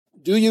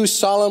Do you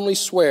solemnly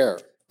swear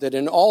that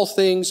in all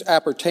things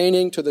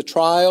appertaining to the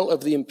trial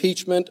of the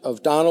impeachment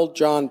of Donald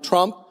John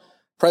Trump,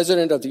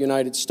 President of the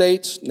United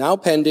States, now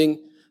pending,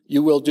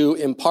 you will do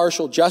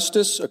impartial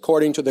justice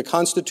according to the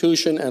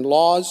Constitution and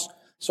laws,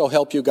 so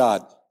help you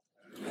God?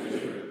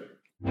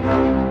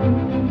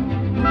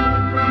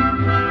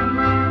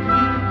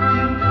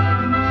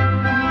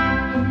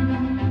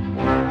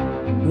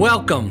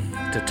 Welcome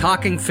to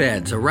Talking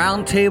Feds, a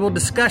roundtable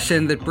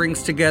discussion that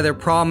brings together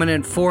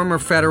prominent former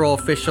federal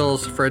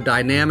officials for a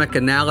dynamic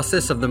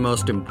analysis of the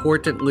most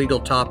important legal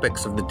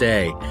topics of the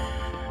day.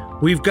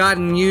 We've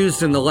gotten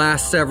used in the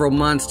last several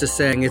months to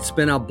saying it's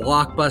been a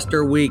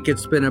blockbuster week,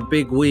 it's been a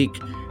big week,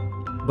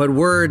 but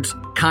words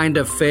kind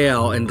of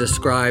fail in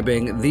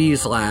describing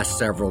these last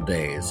several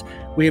days.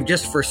 We have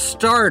just, for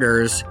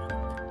starters,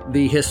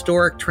 the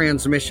historic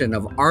transmission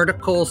of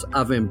articles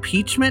of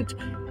impeachment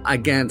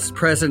against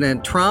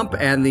President Trump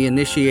and the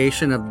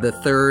initiation of the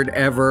third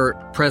ever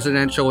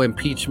presidential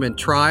impeachment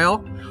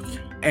trial,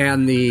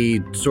 and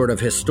the sort of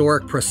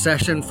historic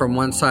procession from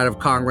one side of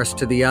Congress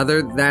to the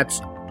other. That's,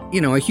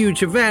 a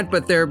huge event,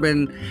 but there have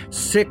been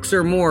 6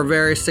 or more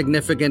very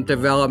significant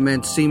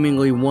developments,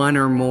 seemingly 1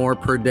 or more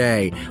per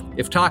day.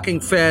 If Talking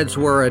Feds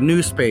were a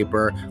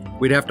newspaper,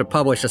 we'd have to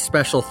publish a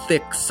special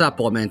thick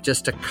supplement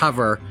just to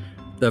cover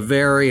the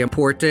very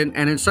important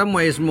and in some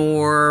ways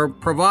more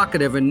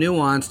provocative and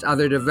nuanced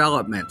other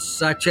developments,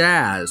 such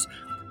as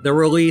the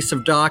release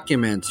of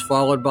documents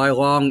followed by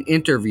long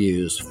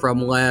interviews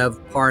from Lev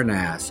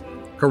Parnas,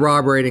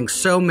 corroborating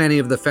so many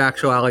of the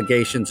factual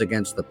allegations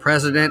against the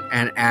president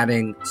and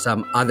adding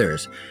some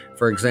others.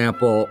 For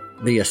example,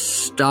 the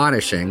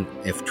astonishing,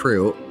 if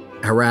true,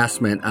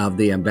 harassment of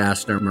the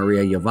ambassador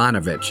Maria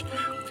Yovanovitch.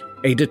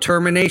 A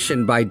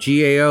determination by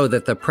GAO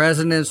that the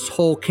president's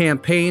whole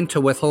campaign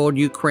to withhold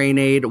Ukraine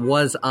aid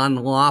was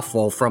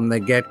unlawful from the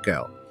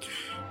get-go.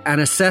 An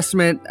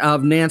assessment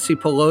of Nancy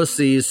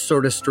Pelosi's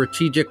sort of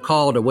strategic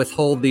call to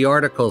withhold the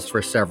articles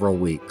for several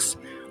weeks.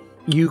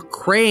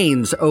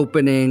 Ukraine's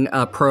opening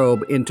a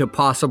probe into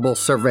possible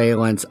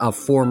surveillance of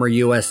former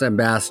U.S.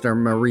 Ambassador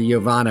Maria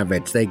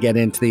Yovanovitch. They get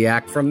into the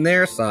act from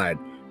their side.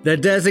 The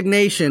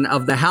designation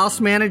of the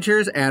House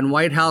managers and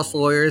White House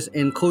lawyers,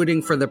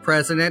 including for the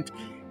president,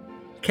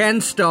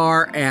 Ken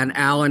Starr and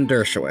Alan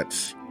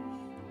Dershowitz.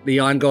 The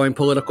ongoing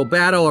political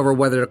battle over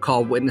whether to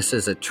call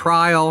witnesses at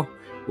trial,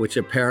 which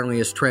apparently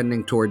is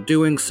trending toward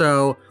doing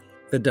so.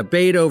 The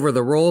debate over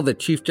the role that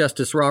Chief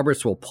Justice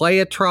Roberts will play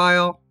at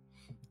trial.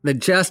 The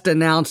just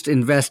announced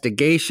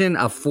investigation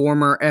of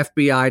former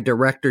FBI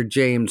Director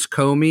James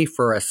Comey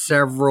for a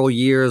several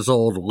years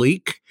old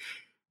leak,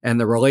 and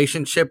the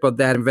relationship of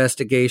that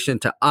investigation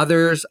to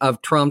others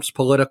of Trump's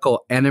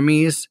political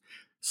enemies,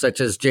 such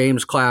as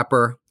James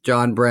Clapper,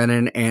 John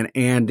Brennan, and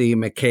Andy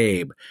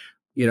McCabe.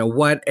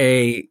 What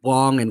a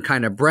long and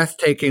kind of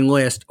breathtaking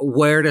list.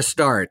 Where to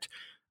start?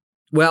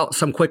 Well,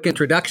 some quick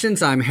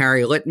introductions. I'm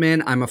Harry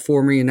Litman. I'm a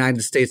former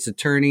United States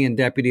Attorney and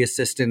Deputy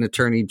Assistant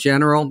Attorney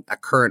General, a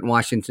current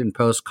Washington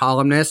Post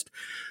columnist.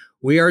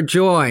 We are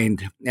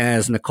joined,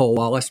 as Nicole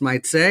Wallace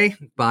might say,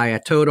 by a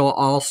total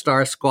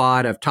all-star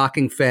squad of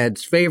Talking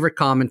Feds' favorite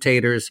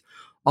commentators,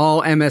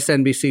 all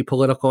MSNBC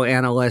political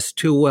analysts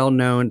too well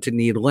known to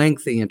need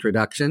lengthy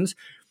introductions.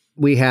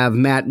 We have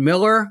Matt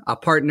Miller, a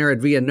partner at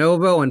Via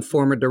Novo and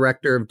former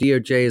director of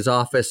DOJ's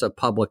Office of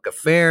Public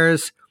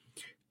Affairs.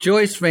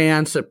 Joyce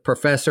Vance, a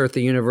professor at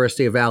the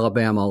University of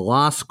Alabama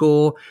Law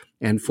School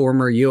and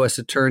former U.S.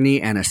 Attorney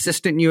and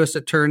Assistant U.S.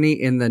 Attorney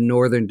in the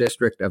Northern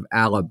District of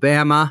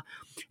Alabama.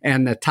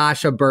 And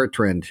Natasha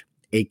Bertrand,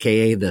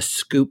 a.k.a. the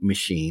Scoop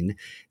Machine,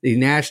 the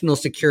National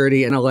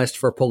Security Analyst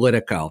for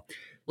Politico.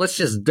 Let's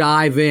just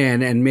dive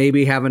in and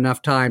maybe have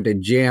enough time to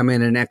jam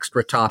in an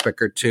extra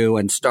topic or two,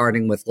 and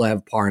starting with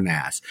Lev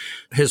Parnas.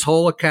 His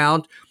whole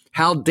account,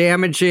 how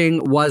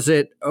damaging was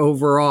it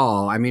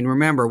overall? I mean,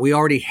 remember, we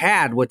already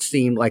had what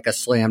seemed like a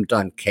slam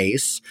dunk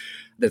case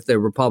that the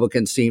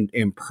Republicans seemed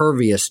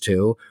impervious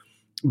to.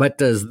 But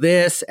does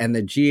this and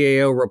the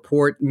GAO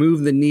report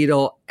move the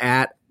needle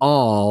at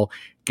all,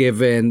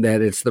 given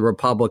that it's the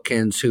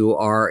Republicans who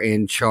are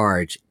in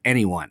charge?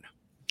 Anyone?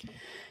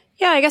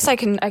 Yeah, I guess I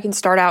can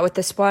start out with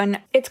this one.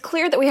 It's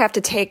clear that we have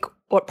to take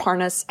what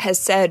Parnas has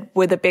said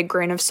with a big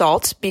grain of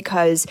salt,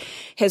 because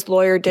his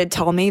lawyer did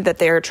tell me that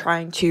they're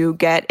trying to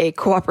get a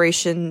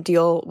cooperation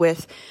deal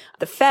with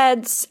the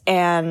feds.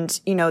 And,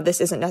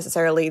 this isn't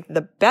necessarily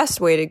the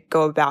best way to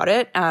go about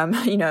it.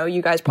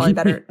 You guys probably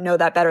better know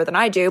that better than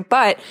I do,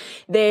 but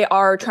they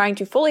are trying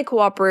to fully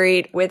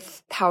cooperate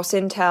with House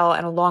Intel,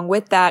 and along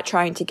with that,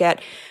 trying to get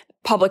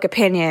public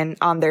opinion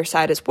on their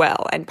side as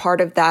well. And part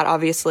of that,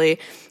 obviously,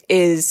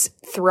 is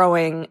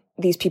throwing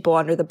these people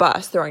under the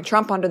bus, throwing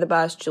Trump under the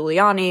bus,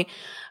 Giuliani,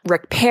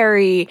 Rick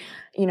Perry,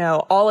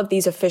 all of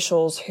these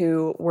officials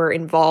who were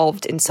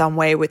involved in some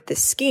way with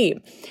this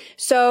scheme.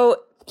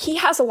 So he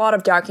has a lot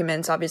of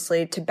documents,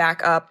 obviously, to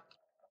back up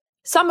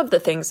some of the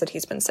things that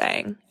he's been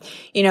saying,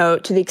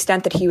 to the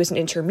extent that he was an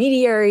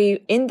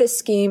intermediary in this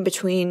scheme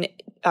between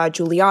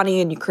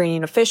Giuliani and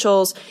Ukrainian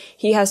officials.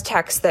 He has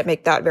texts that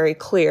make that very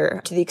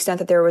clear, to the extent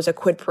that there was a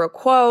quid pro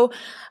quo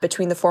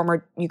between the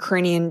former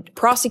Ukrainian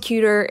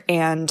prosecutor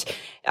and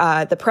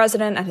the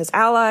president and his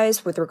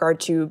allies with regard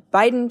to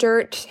Biden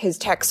dirt. His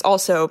texts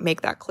also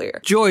make that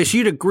clear. Joyce,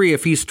 you'd agree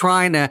if he's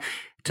trying to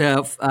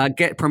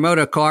promote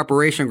a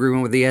cooperation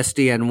agreement with the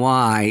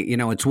SDNY,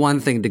 it's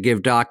one thing to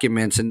give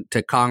documents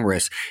to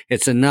Congress.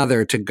 It's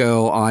another to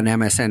go on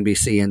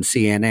MSNBC and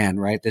CNN,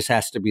 right? This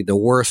has to be the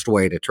worst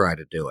way to try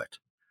to do it.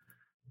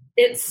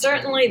 It's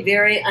certainly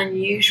very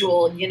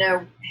unusual.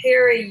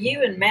 Harry,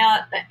 you and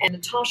Matt and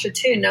Natasha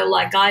too know,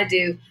 like I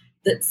do,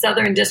 that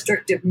Southern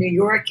District of New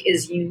York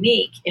is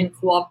unique in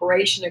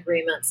cooperation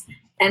agreements,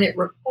 and it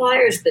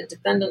requires that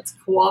defendants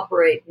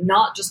cooperate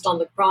not just on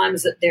the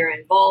crimes that they're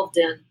involved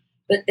in,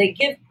 but they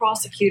give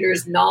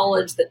prosecutors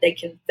knowledge that they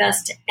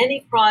confess to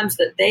any crimes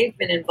that they've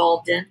been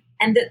involved in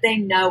and that they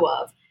know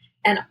of.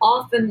 And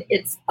often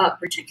it's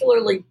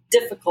particularly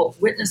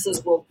difficult.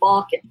 Witnesses will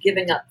balk at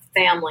giving up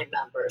family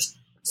members.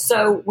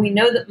 So we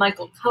know that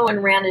Michael Cohen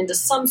ran into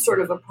some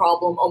sort of a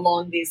problem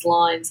along these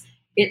lines.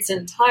 It's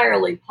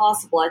entirely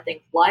possible, I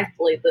think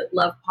likely, that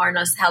Lev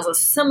Parnas has a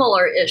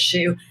similar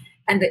issue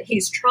and that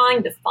he's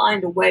trying to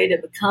find a way to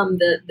become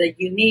the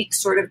unique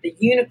sort of the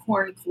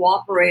unicorn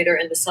cooperator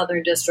in the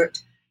Southern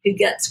District who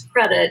gets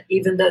credit,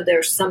 even though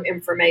there's some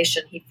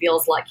information he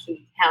feels like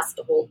he has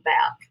to hold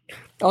back.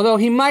 Although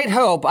he might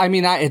hope,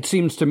 it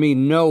seems to me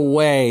no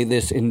way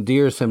this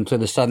endears him to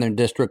the Southern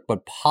District,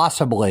 but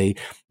possibly,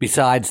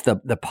 besides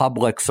the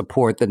public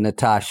support that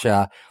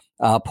Natasha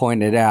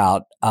pointed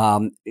out,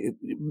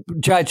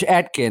 Judge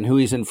Etkin, who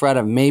he's in front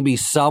of, maybe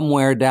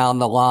somewhere down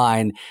the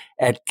line,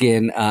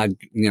 Etkin,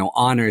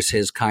 honors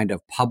his kind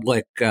of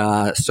public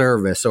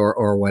service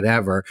or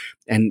whatever,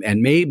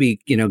 and maybe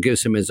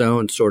gives him his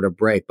own sort of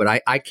break.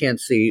 But I can't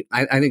see.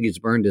 I think he's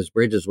burned his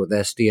bridges with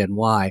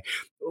SDNY.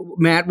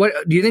 Matt, what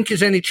do you think?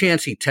 There's any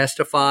chance he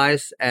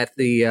testifies at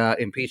the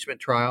impeachment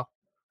trial?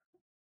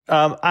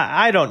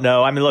 I don't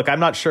know. Look, I'm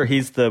not sure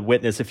he's the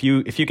witness. If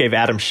you gave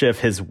Adam Schiff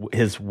his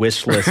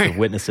wish list of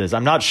witnesses,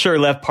 I'm not sure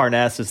Lev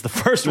Parnas is the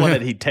first one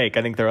that he'd take.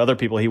 I think there are other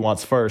people he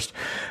wants first.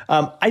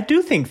 I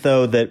do think,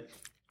 though, that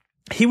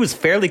he was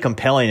fairly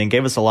compelling and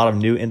gave us a lot of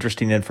new,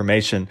 interesting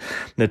information.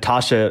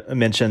 Natasha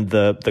mentioned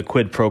the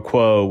quid pro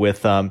quo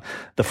with the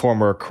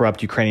former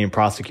corrupt Ukrainian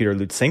prosecutor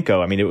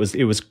Lutsenko.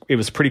 It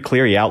was pretty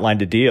clear. He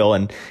outlined a deal,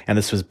 and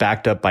this was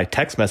backed up by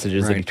text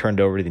messages that he turned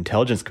over to the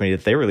Intelligence Committee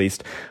that they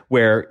released.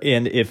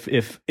 Wherein,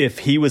 if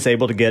he was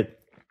able to get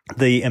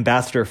the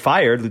ambassador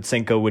fired,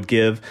 Lutsenko would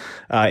give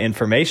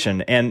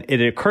information. And it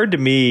occurred to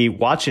me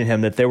watching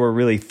him that there were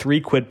really three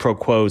quid pro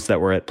quos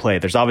that were at play.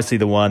 There's obviously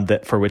the one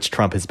that for which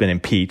Trump has been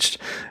impeached,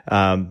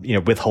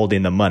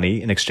 withholding the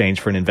money in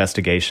exchange for an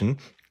investigation.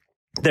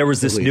 There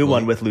was this new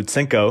one with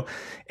Lutsenko,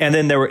 and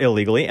then there were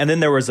illegally. And then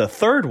there was a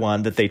third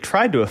one that they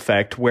tried to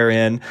effect,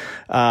 wherein,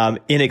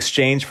 in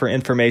exchange for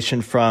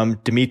information from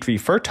Dmitry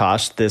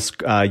Firtash, this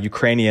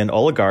Ukrainian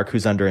oligarch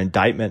who's under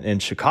indictment in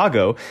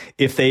Chicago,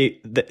 if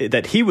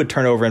that he would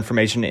turn over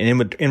information,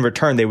 and in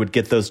return they would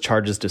get those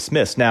charges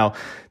dismissed. Now,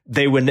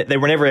 they were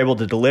never able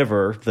to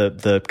deliver.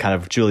 The kind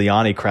of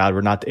Giuliani crowd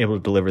were not able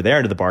to deliver their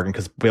end of the bargain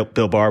because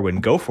Bill Barr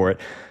wouldn't go for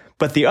it.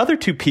 But the other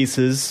two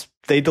pieces,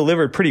 they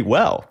delivered pretty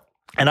well.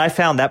 And I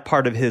found that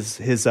part of his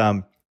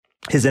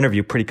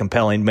interview pretty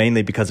compelling,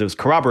 mainly because it was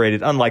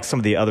corroborated, unlike some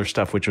of the other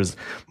stuff, which was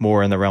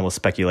more in the realm of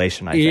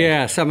speculation, I think.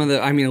 Yeah, some of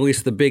at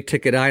least the big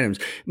ticket items.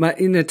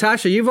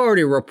 Natasha, you've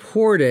already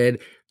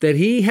reported that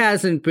he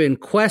hasn't been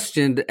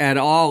questioned at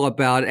all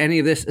about any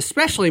of this,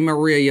 especially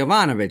Maria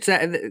Yovanovitch.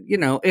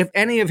 If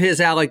any of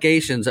his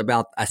allegations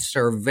about a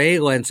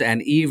surveillance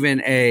and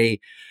even a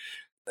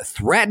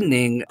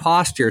threatening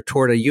posture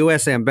toward a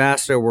U.S.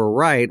 ambassador were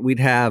right, we'd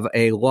have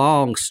a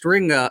long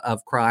string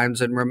of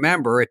crimes. And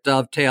remember, it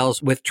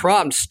dovetails with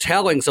Trump's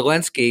telling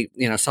Zelensky,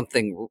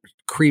 something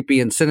creepy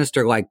and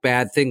sinister, like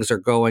bad things are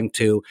going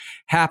to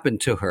happen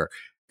to her.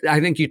 I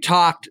think you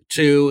talked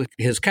to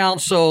his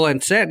counsel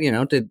and said,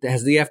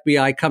 has the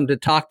FBI come to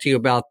talk to you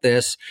about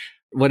this?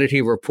 What did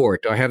he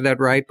report? Do I have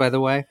that right, by the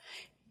way?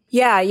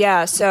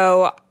 Yeah.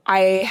 So I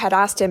had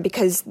asked him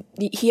because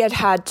he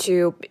had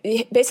to,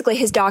 basically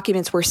his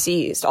documents were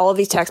seized. All of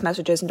these text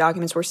messages and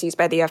documents were seized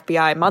by the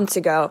FBI months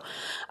ago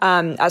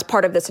as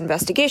part of this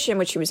investigation,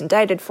 which he was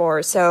indicted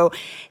for. So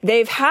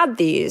they've had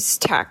these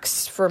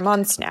texts for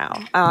months now.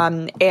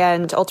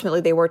 And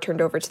ultimately they were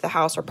turned over to the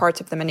House, or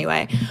parts of them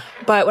anyway.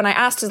 But when I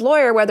asked his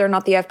lawyer whether or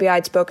not the FBI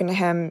had spoken to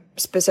him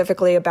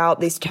specifically about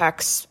these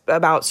texts,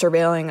 about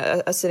surveilling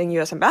a sitting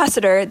U.S.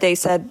 ambassador, they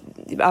said,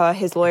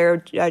 his lawyer,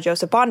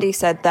 Joseph Bondi,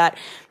 said that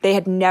they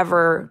had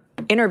never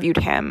interviewed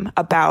him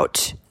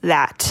about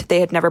that. They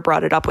had never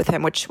brought it up with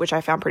him, which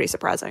I found pretty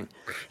surprising.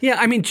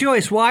 Yeah,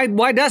 Joyce, why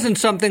doesn't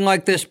something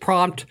like this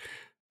prompt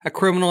a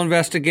criminal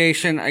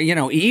investigation,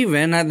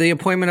 even the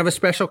appointment of a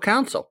special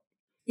counsel?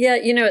 Yeah,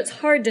 it's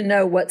hard to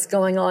know what's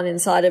going on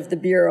inside of the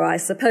Bureau. I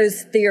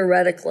suppose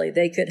theoretically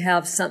they could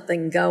have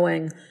something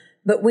going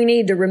But we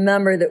need to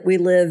remember that we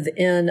live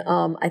in,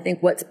 I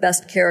think, what's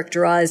best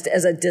characterized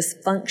as a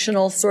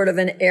dysfunctional sort of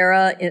an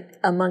era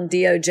among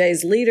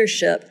DOJ's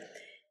leadership.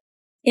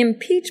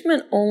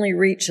 Impeachment only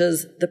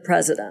reaches the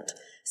president.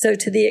 So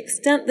to the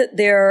extent that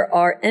there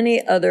are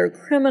any other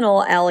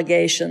criminal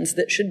allegations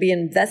that should be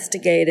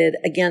investigated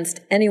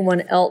against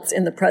anyone else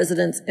in the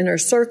president's inner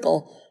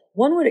circle,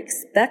 one would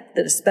expect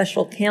that a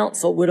special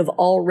counsel would have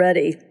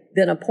already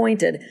been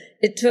appointed.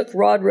 It took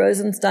Rod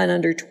Rosenstein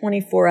under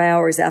 24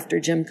 hours after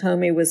Jim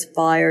Comey was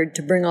fired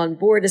to bring on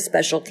board a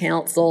special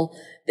counsel.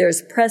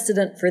 There's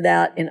precedent for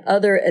that in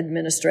other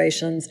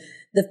administrations.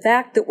 The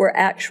fact that we're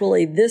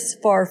actually this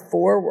far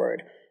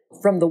forward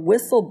from the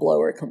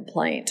whistleblower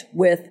complaint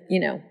with,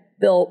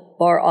 Bill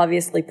Barr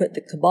obviously put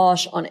the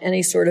kibosh on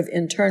any sort of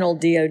internal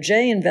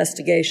DOJ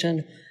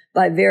investigation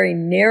by very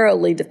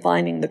narrowly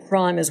defining the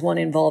crime as one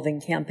involving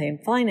campaign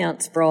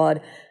finance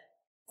fraud.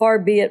 Far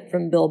be it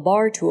from Bill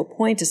Barr to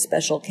appoint a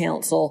special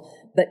counsel,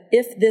 but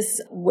if this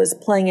was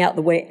playing out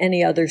the way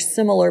any other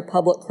similar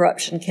public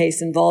corruption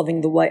case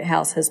involving the White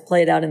House has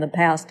played out in the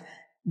past,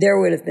 there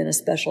would have been a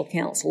special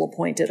counsel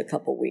appointed a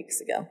couple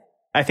weeks ago.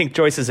 I think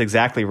Joyce is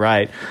exactly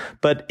right.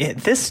 But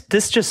this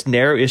just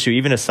narrow issue,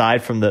 even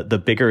aside from the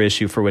bigger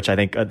issue for which I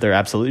think there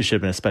absolutely should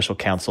have been a special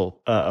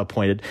counsel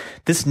appointed,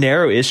 this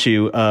narrow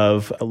issue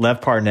of Lev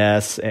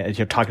Parnas,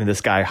 talking to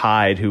this guy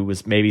Hyde, who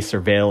was maybe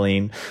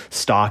surveilling,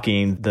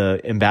 stalking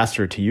the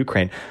ambassador to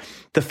Ukraine.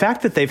 The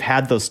fact that they've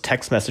had those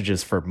text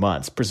messages for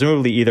months,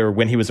 presumably either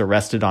when he was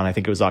arrested on, I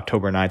think it was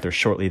October 9th or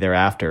shortly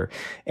thereafter,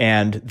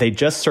 and they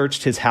just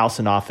searched his house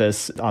and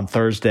office on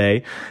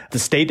Thursday. The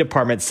State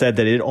Department said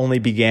that it only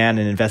began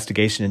an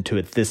investigation into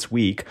it this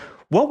week.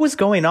 What was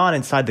going on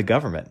inside the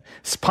government?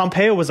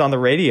 Pompeo was on the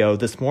radio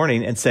this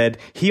morning and said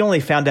he only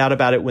found out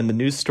about it when the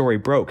news story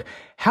broke.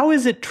 How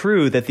is it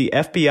true that the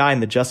FBI and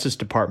the Justice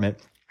Department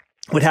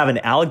would have an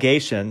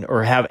allegation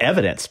or have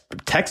evidence,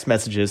 text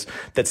messages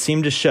that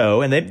seem to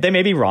show, and they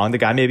may be wrong, the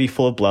guy may be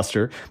full of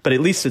bluster, but at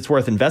least it's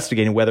worth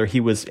investigating whether he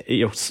was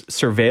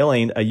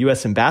surveilling a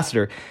U.S.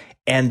 ambassador,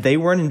 and they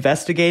weren't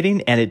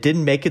investigating, and it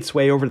didn't make its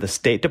way over to the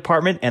State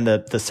Department, and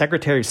the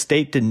Secretary of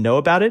State didn't know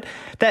about it.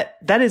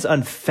 That is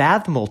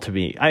unfathomable to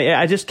me.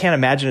 I just can't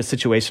imagine a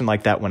situation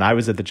like that when I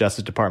was at the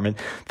Justice Department,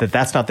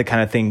 that's not the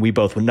kind of thing we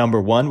both,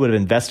 number one, would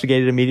have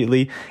investigated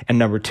immediately, and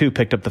number two,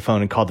 picked up the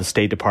phone and called the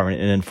State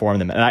Department and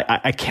informed them. And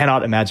I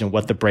cannot imagine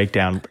what the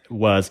breakdown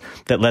was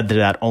that led to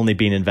that only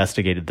being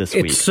investigated this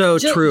week. It's so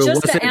true.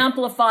 Just to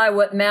amplify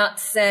what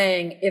Matt's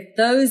saying, if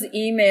those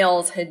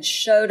emails had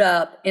showed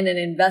up in an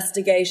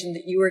investigation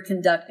that you were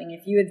conducting,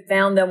 if you had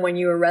found them when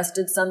you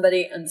arrested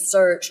somebody and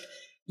searched,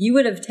 you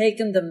would have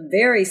taken them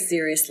very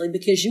seriously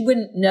because you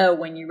wouldn't know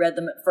when you read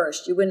them at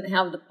first. You wouldn't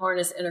have the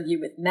Parnas interview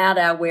with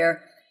Maddow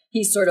where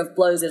he sort of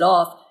blows it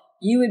off.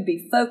 You would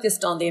be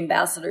focused on the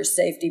ambassador's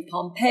safety.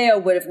 Pompeo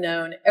would have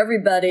known.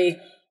 Everybody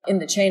in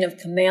the chain of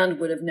command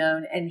would have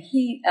known. And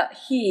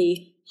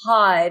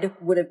Hyde,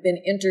 would have been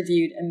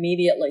interviewed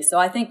immediately. So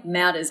I think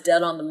Matt is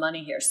dead on the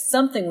money here.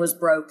 Something was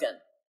broken.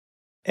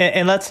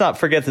 And let's not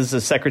forget, this is a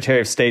Secretary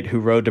of State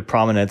who rode to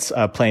prominence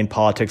playing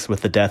politics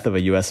with the death of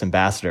a U.S.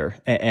 ambassador.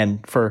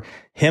 And for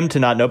him to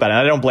not know about it,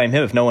 I don't blame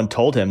him if no one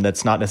told him.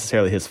 That's not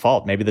necessarily his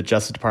fault. Maybe the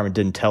Justice Department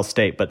didn't tell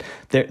State, but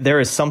there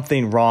is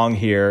something wrong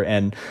here.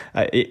 And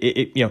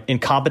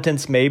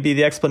incompetence may be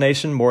the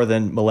explanation more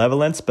than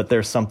malevolence, but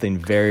there's something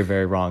very,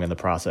 very wrong in the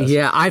process.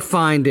 Yeah, I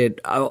find it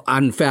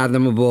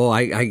unfathomable,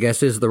 I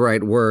guess is the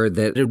right word,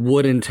 that it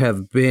wouldn't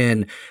have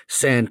been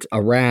sent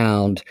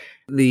around.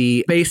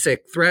 The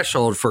basic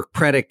threshold for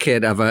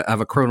predicate of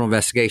a criminal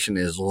investigation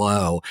is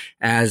low.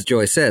 As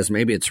Joyce says,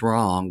 maybe it's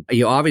wrong.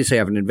 You obviously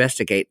have to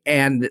investigate.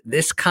 And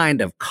this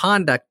kind of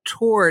conduct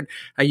toward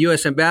a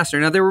U.S.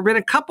 ambassador. Now, there have been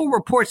a couple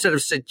reports that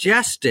have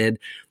suggested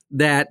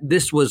that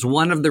this was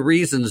one of the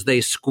reasons they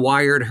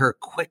squired her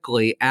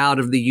quickly out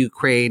of the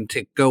Ukraine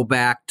to go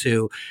back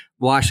to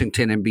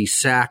Washington and be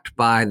sacked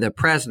by the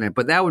president.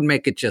 But that would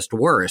make it just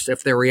worse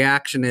if their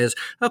reaction is,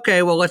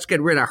 okay, well, let's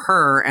get rid of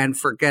her and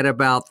forget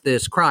about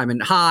this crime.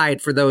 And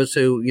Hyde, for those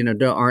who,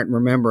 aren't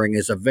remembering,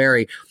 is a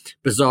very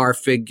bizarre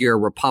figure,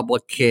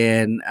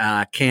 Republican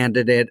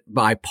candidate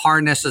by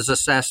Parnas's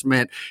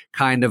assessment,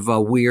 kind of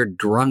a weird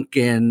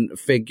drunken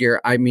figure.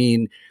 I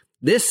mean,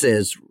 this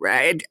is,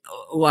 right?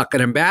 Look,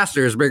 an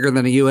ambassador is bigger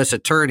than a U.S.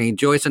 attorney.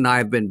 Joyce and I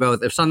have been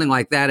both. If something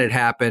like that had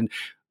happened,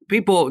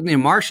 people,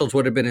 marshals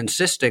would have been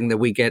insisting that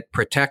we get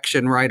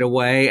protection right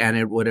away, and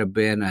it would have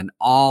been an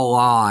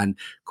all-on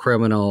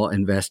criminal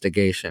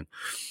investigation.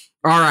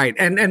 All right.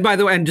 And by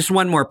the way, and just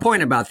one more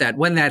point about that.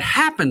 When that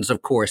happens,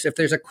 of course, if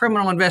there's a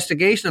criminal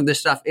investigation of this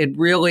stuff, it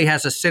really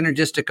has a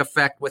synergistic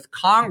effect with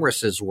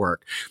Congress's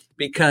work,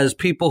 because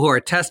people who are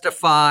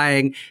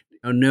testifying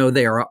know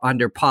they are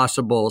under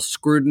possible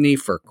scrutiny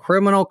for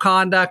criminal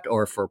conduct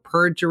or for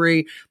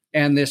perjury.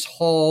 And this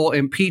whole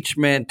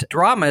impeachment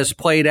drama is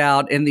played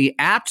out in the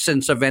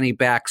absence of any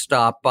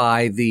backstop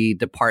by the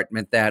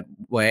department that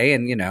way.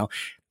 And,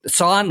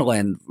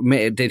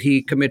 Sondland, did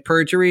he commit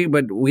perjury?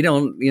 But we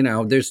don't,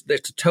 there's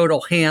a total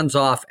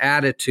hands-off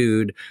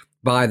attitude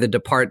by the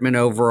department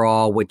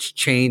overall, which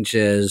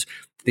changes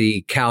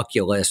the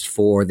calculus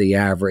for the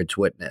average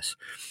witness.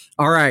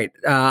 All right.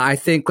 I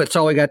think that's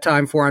all we got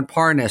time for on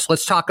Parnas.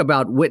 Let's talk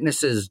about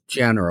witnesses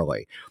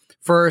generally.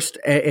 First,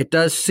 it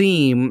does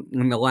seem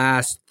in the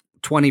last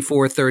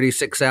 24,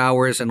 36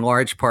 hours, in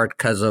large part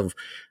because of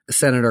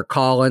Senator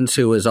Collins,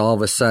 who is all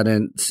of a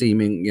sudden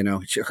seeming,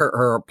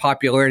 her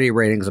popularity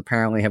ratings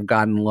apparently have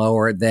gotten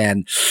lower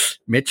than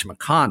Mitch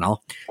McConnell.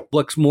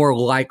 Looks more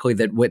likely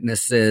that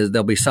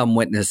there'll be some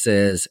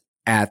witnesses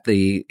at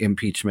the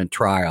impeachment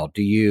trial.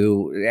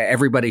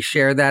 Everybody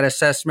share that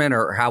assessment,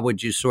 or how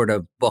would you sort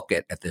of book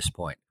it at this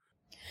point?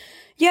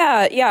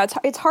 Yeah,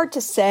 it's hard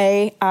to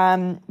say,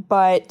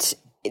 but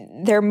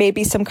there may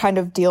be some kind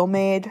of deal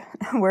made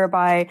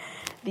whereby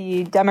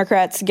the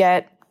Democrats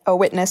get a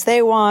witness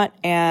they want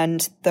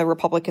and the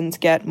Republicans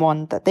get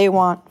one that they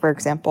want. For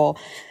example,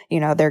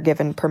 they're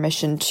given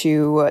permission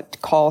to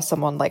call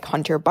someone like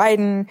Hunter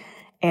Biden,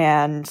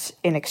 and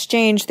in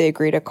exchange, they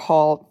agree to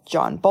call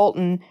John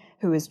Bolton,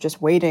 who is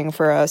just waiting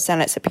for a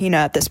Senate subpoena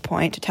at this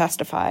point to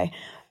testify.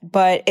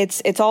 But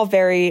it's all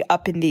very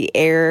up in the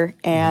air,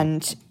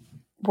 and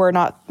we're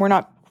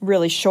not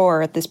really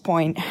sure at this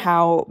point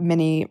how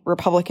many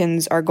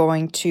Republicans are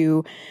going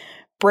to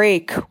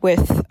break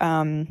with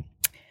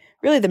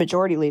really the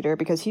majority leader,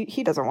 because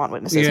he doesn't want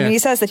witnesses. Yeah. I mean, he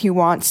says that he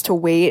wants to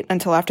wait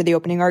until after the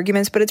opening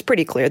arguments, but it's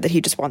pretty clear that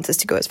he just wants this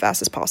to go as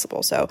fast as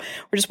possible. So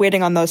we're just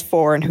waiting on those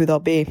four and who they'll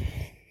be.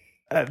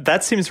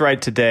 That seems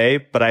right today,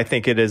 but I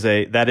think that is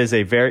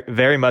a very,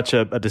 very much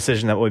a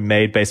decision that will be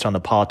made based on the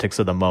politics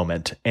of the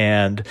moment.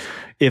 And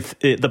if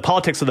the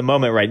politics of the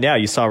moment right now,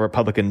 you saw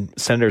Republican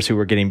senators who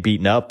were getting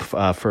beaten up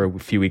for a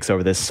few weeks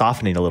over this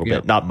softening a little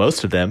bit. Not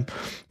most of them,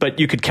 but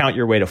you could count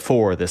your way to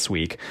 4 this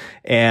week.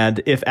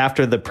 And if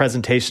after the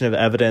presentation of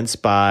evidence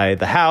by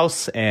the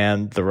House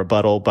and the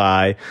rebuttal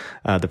by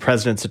the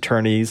president's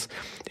attorneys,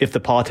 if the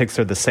politics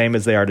are the same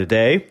as they are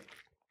today,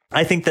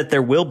 I think that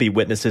there will be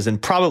witnesses,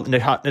 and probably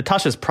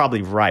Natasha's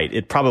probably right.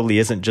 It probably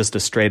isn't just a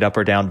straight up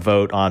or down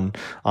vote on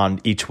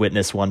each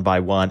witness one by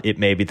one. It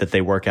may be that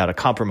they work out a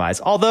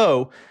compromise.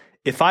 Although,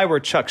 if I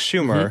were Chuck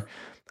Schumer,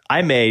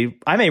 I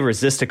may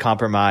resist a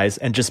compromise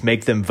and just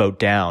make them vote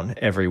down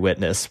every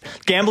witness,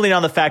 gambling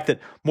on the fact that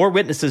more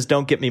witnesses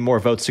don't get me more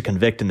votes to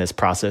convict in this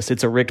process.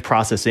 It's a rigged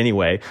process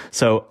anyway.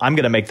 So I'm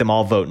going to make them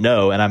all vote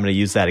no, and I'm going to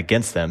use that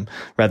against them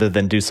rather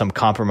than do some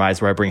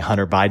compromise where I bring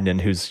Hunter Biden in,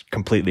 who's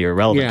completely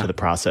irrelevant to the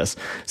process.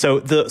 So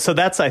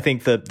that's, I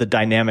think, the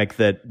dynamic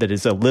that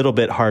is a little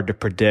bit hard to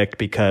predict,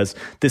 because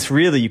this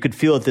really, you could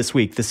feel it this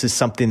week. This is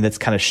something that's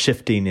kind of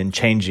shifting and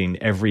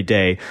changing every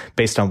day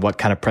based on what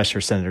kind of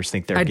pressure senators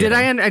think they're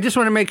getting. I just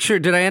want to make sure,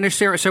 did I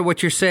understand? So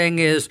what you're saying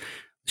is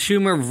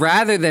Schumer,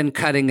 rather than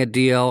cutting a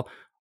deal,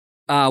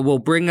 will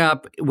bring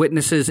up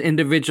witnesses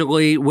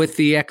individually with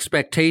the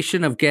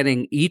expectation of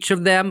getting each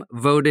of them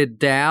voted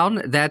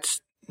down?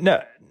 That's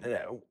no.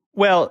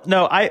 Well,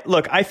 no,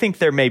 I think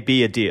there may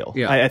be a deal.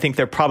 Yeah. I think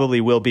there probably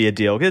will be a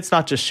deal. It's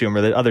not just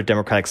Schumer. That other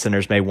Democratic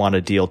senators may want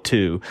a deal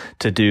too,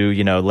 to do,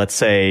 let's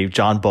say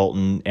John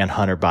Bolton and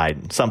Hunter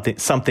Biden,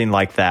 something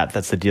like that.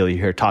 That's the deal you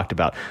hear talked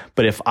about.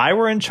 But if I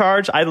were in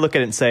charge, I'd look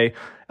at it and say,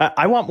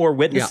 I want more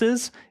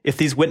witnesses if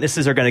these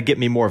witnesses are going to get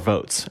me more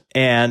votes.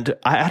 And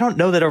I don't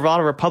know that a lot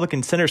of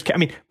Republican senators can. I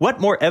mean,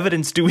 what more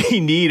evidence do we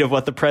need of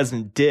what the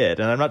president did?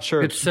 And I'm not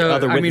sure if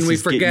other witnesses we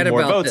forget get you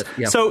more about votes.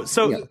 this.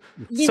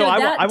 So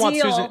I want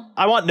Susan.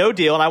 I want no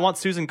deal, and I want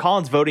Susan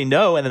Collins voting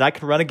no, and then I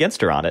can run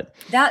against her on it.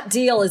 That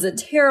deal is a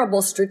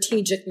terrible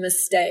strategic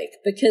mistake,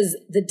 because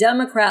the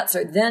Democrats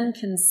are then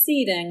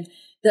conceding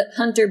that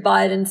Hunter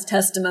Biden's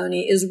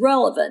testimony is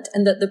relevant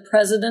and that the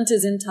president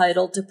is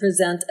entitled to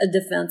present a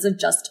defense of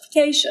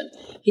justification.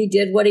 He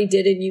did what he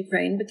did in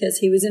Ukraine because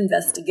he was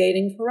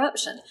investigating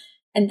corruption.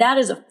 And that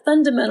is a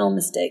fundamental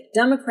mistake.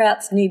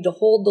 Democrats need to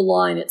hold the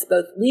line. It's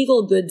both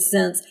legal good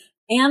sense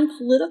and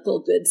political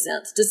good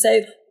sense to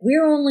say,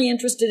 we're only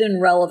interested in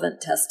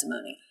relevant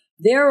testimony.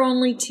 There are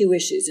only 2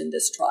 issues in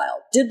this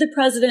trial. Did the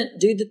president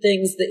do the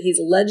things that he's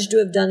alleged to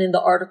have done in the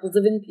articles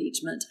of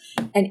impeachment?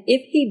 And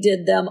if he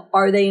did them,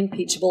 are they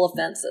impeachable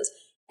offenses?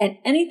 And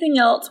anything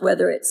else,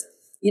 whether it's,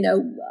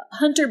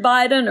 Hunter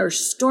Biden or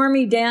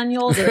Stormy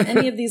Daniels or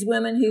any of these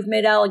women who've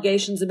made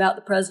allegations about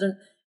the president,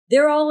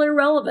 they're all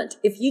irrelevant.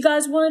 If you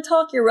guys want to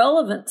talk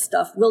irrelevant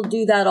stuff, we'll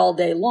do that all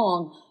day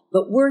long.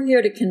 But we're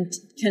here to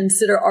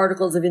consider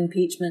articles of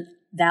impeachment.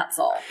 That's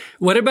all.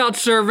 What about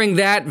serving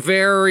that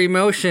very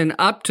motion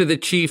up to the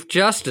Chief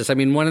Justice? I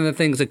mean, one of the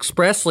things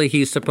expressly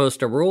he's supposed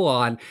to rule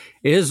on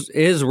is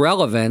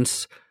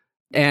relevance.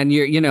 And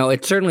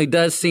it certainly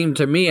does seem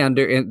to me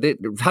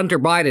Hunter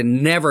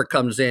Biden never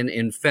comes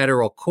in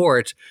federal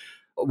court.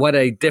 What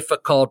a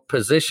difficult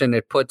position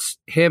it puts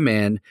him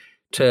in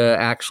to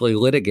actually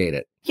litigate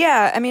it.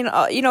 Yeah, I mean,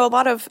 a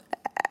lot of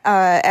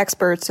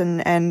experts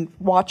and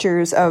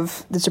watchers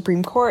of the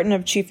Supreme Court and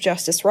of Chief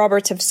Justice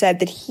Roberts have said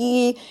that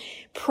he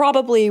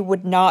probably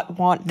would not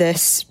want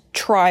this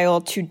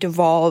trial to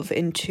devolve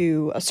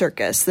into a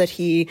circus, that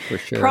he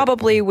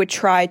probably would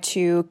try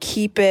to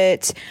keep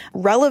it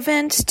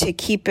relevant, to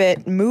keep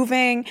it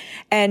moving,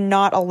 and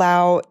not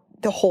allow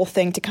the whole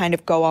thing to kind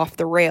of go off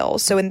the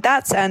rails. So in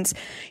that sense,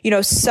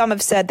 some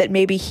have said that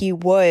maybe he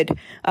would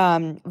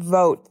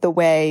vote the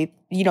way,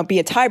 be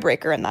a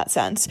tiebreaker in that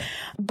sense.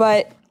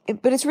 But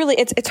it's really,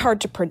 it's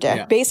hard to predict.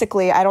 Yeah.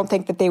 Basically, I don't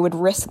think that they would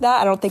risk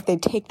that. I don't think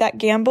they'd take that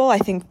gamble. I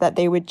think that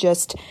they would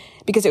just,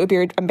 because it would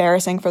be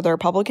embarrassing for the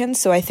Republicans.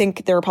 So I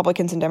think the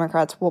Republicans and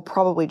Democrats will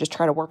probably just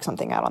try to work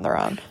something out on their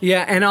own.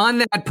 Yeah. And on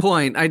that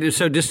point,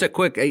 just a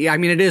quick,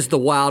 it is the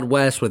Wild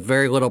West with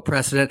very little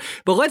precedent,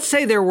 but let's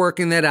say they're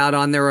working that out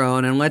on their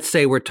own. And let's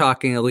say we're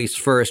talking at least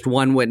first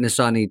one witness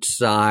on each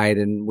side.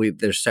 And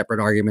there's separate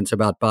arguments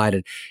about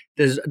Biden.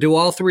 Do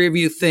all three of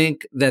you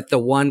think that the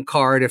one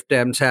card, if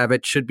Dems have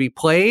it, should be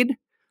played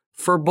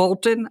for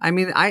Bolton? I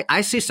mean,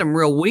 I see some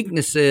real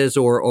weaknesses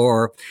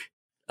or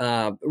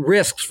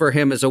risks for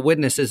him as a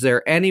witness. Is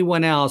there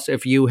anyone else,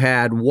 if you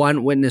had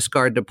one witness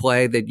card to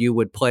play, that you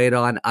would play it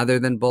on other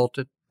than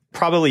Bolton?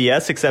 Probably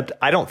yes, except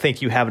I don't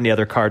think you have any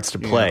other cards to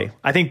play. Yeah.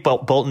 I think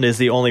Bolton is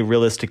the only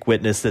realistic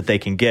witness that they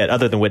can get,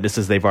 other than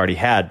witnesses they've already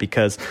had,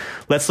 because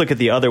let's look at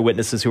the other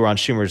witnesses who are on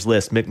Schumer's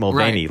list. Mick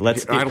Mulvaney.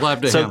 Right. I'd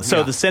love to him.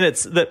 So the Senate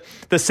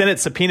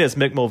subpoenas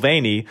Mick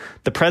Mulvaney.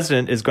 The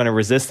president is going to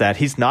resist that.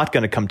 He's not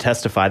going to come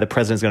testify. The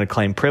president's going to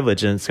claim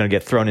privilege, and it's going to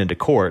get thrown into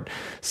court.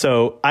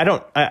 So I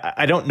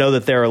don't know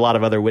that there are a lot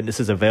of other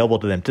witnesses available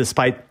to them,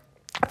 despite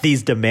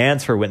these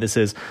demands for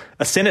witnesses.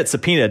 A Senate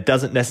subpoena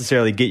doesn't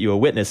necessarily get you a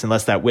witness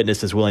unless that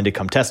witness is willing to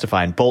come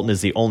testify. And Bolton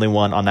is the only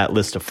one on that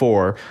list of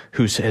 4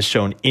 who has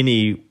shown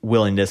any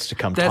willingness to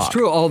come talk. That's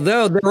true.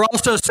 Although they're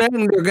also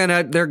saying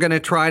they're gonna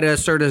try to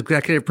assert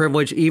executive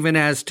privilege even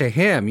as to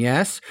him.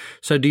 Yes.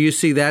 So do you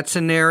see that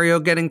scenario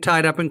getting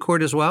tied up in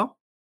court as well?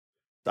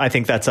 I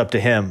think that's up to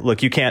him.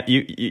 Look, you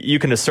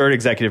can assert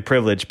executive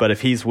privilege, but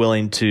if he's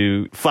willing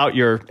to flout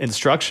your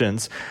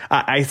instructions,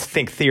 I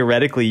think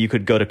theoretically you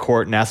could go to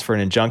court and ask for an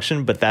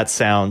injunction. But that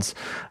sounds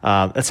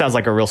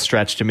like a real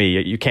stretch to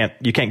me. You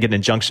can't get an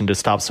injunction to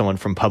stop someone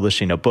from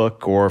publishing a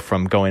book or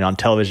from going on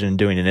television and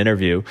doing an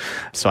interview.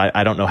 So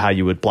I don't know how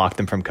you would block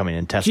them from coming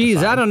and testifying.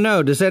 Geez, I don't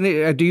know.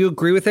 Do you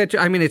agree with that?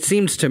 I mean, it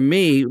seems to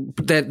me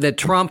that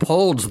Trump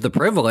holds the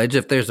privilege.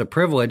 If there's a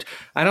privilege,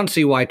 I don't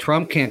see why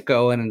Trump can't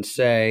go in and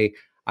say,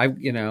 I'm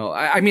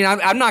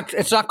not,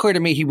 it's not clear to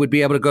me he would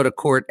be able to go to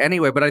court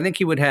anyway, but I think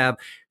he would have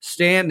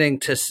standing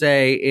to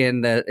say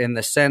in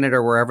the Senate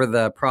or wherever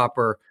the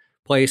proper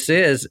place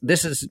is,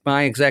 this is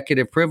my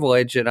executive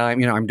privilege and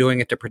I'm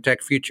doing it to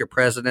protect future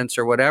presidents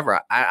or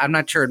whatever. I'm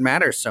not sure it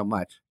matters so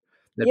much.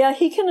 Yeah,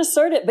 he can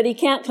assert it, but he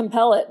can't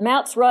compel it.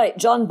 Matt's right.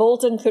 John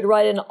Bolton could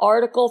write an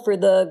article for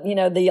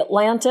the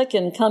Atlantic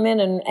and come in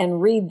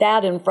and read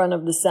that in front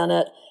of the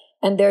Senate.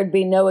 And there'd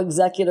be no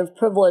executive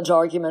privilege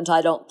argument, I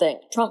don't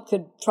think. Trump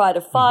could try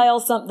to file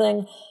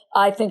something.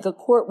 I think a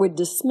court would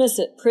dismiss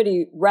it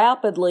pretty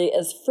rapidly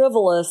as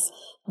frivolous.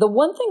 The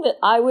one thing that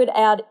I would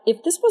add,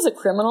 if this was a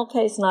criminal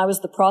case and I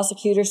was the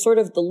prosecutor, sort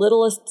of the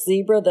littlest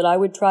zebra that I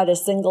would try to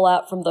single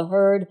out from the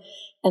herd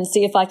and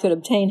see if I could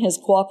obtain his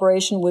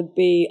cooperation would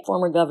be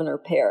former Governor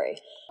Perry.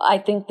 I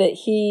think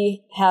that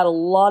he had a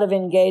lot of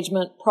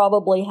engagement,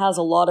 probably has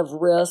a lot of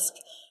risk,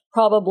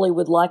 probably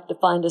would like to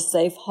find a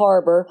safe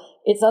harbor.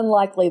 It's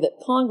unlikely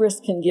that Congress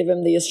can give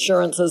him the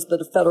assurances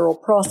that a federal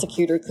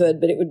prosecutor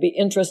could, but it would be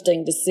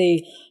interesting to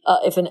see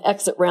if an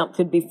exit ramp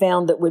could be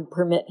found that would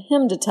permit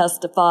him to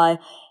testify.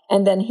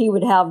 And then he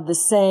would have the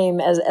same,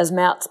 as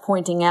Matt's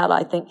pointing out,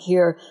 I think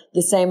here,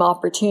 the same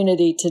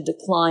opportunity to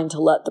decline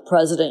to let the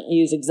president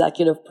use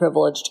executive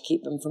privilege to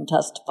keep him from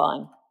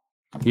testifying.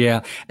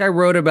 Yeah, I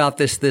wrote about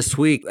this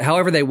week.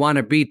 However they want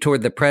to be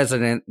toward the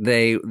president,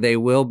 they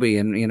will be.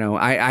 And,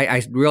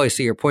 I really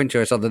see your point,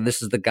 Joyce, although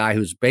this is the guy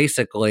who's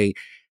basically,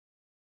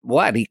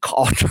 he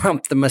called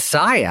Trump the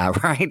Messiah,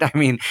 right? I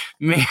mean,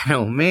 man,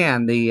 oh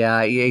man,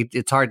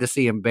 it's hard to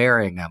see him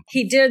burying him.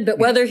 He did, but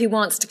whether he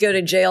wants to go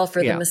to jail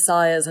for the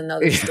Messiah is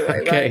another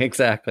story, okay, right?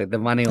 Exactly. The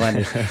money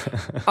lenders.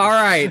 All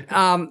right.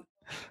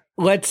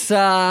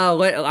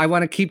 I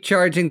want to keep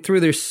charging through.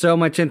 There's so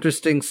much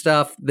interesting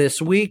stuff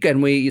this week.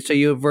 And so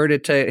you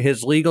averted to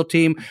his legal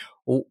team.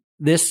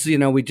 This,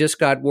 we just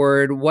got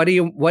word. What do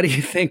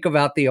you think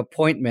about the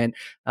appointment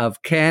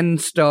of Ken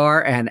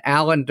Starr and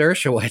Alan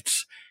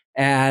Dershowitz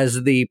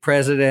as the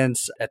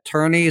president's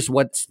attorneys?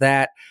 What's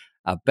that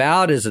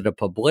about? Is it a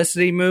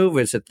publicity move?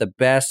 Is it the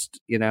best,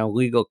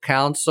 legal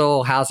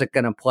counsel? How's it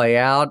going to play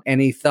out?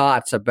 Any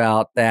thoughts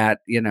about that?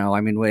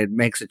 It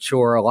makes it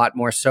sure a lot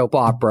more soap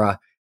opera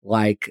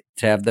like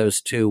to have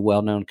those two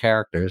well-known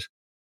characters.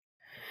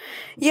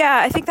 Yeah,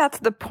 I think that's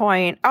the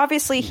point.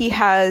 Obviously, he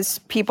has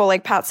people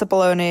like Pat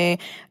Cipollone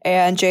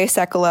and Jay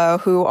Sekulow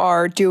who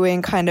are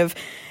doing kind of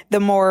the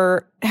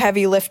more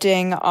heavy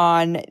lifting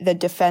on the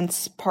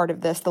defense part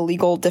of this, the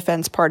legal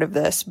defense part of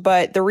this.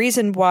 But the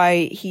reason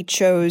why he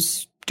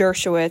chose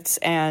Dershowitz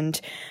and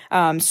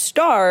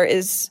Starr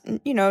is,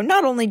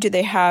 not only do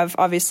they have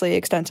obviously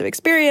extensive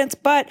experience,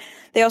 but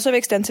they also have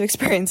extensive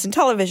experience in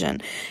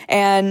television.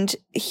 And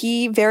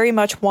he very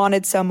much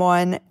wanted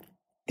someone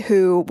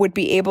who would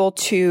be able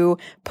to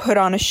put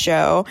on a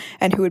show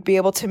and who would be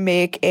able to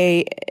make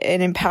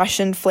an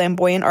impassioned,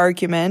 flamboyant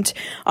argument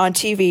on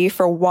TV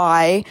for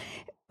why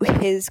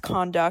his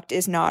conduct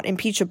is not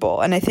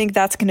impeachable. And I think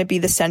that's going to be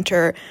the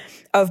center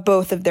of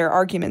both of their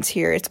arguments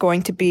here. It's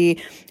going to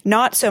be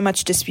not so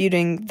much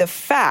disputing the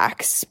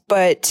facts,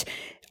 but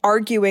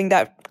arguing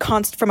that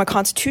from a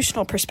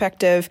constitutional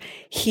perspective,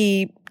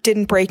 he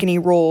didn't break any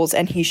rules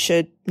and he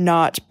should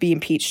not be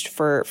impeached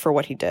for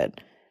what he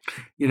did.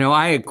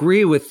 I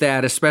agree with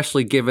that,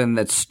 especially given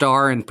that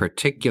Starr in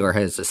particular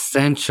has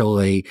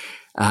essentially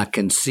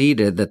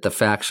conceded that the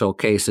factual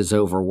case is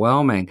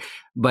overwhelming.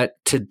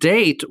 But to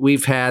date,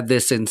 we've had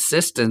this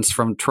insistence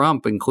from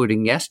Trump,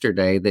 including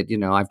yesterday, that,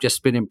 I've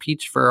just been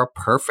impeached for a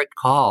perfect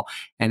call.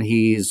 And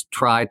he's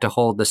tried to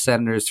hold the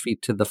senator's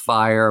feet to the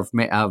fire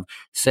of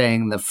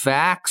saying the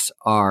facts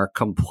are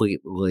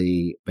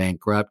completely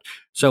bankrupt.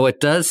 So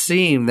it does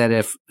seem that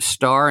if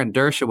Starr and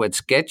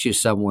Dershowitz get you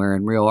somewhere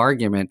in real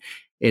argument,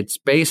 it's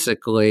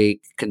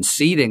basically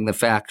conceding the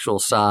factual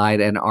side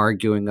and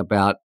arguing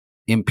about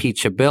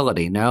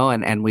impeachability,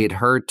 And we had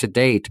heard to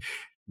date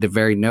the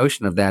very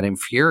notion of that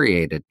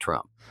infuriated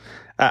Trump.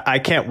 I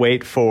can't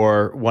wait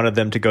for one of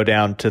them to go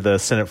down to the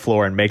Senate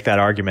floor and make that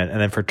argument,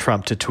 and then for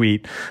Trump to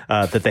tweet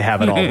that they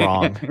have it all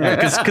wrong,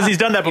 because he's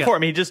done that before. I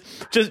mean,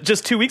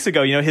 just 2 weeks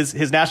ago,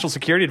 his national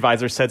security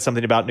advisor said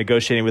something about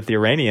negotiating with the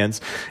Iranians,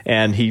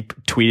 and he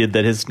tweeted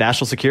that his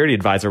national security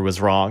advisor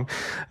was wrong.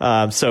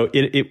 So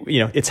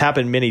it's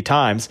happened many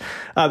times.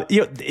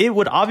 It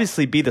would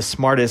obviously be the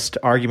smartest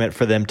argument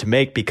for them to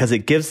make because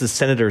it gives the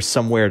senators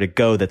somewhere to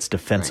go that's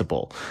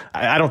defensible.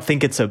 Right. I don't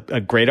think it's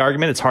a great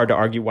argument. It's hard to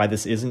argue why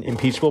this isn't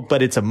impeachable,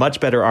 but it's a much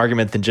better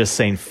argument than just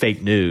saying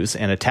fake news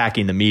and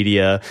attacking the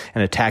media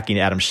and attacking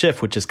Adam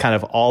Schiff, which is kind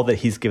of all that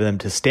he's given them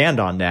to stand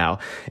on now.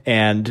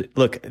 And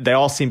look, they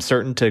all seem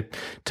certain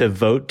to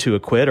vote to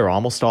acquit, or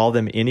almost all of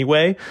them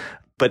anyway.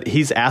 But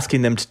he's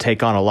asking them to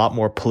take on a lot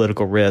more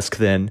political risk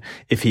than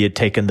if he had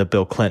taken the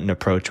Bill Clinton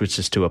approach, which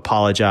is to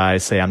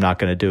apologize, say, I'm not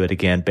going to do it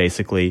again,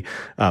 basically.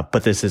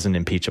 But this isn't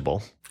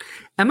impeachable.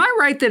 Am I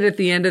right that at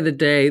the end of the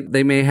day,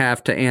 they may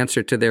have to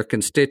answer to their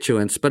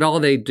constituents, but all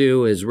they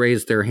do is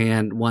raise their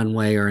hand one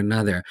way or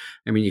another?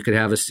 I mean, you could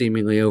have a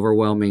seemingly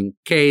overwhelming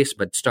case,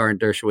 but Starr and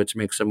Dershowitz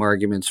make some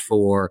arguments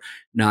for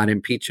not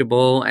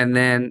impeachable. And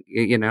then,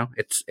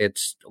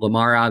 it's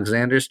Lamar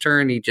Alexander's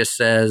turn. He just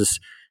says,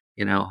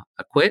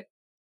 acquit.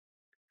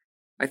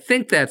 I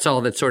think that's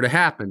all that sort of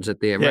happens at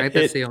the end, right?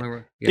 That's the only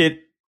way. Yeah.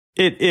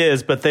 It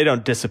is, but they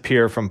don't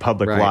disappear from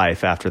public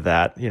life after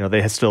that.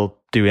 They still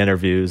do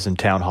interviews and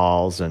town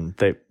halls, and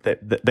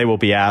they will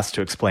be asked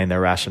to explain their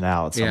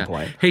rationale at some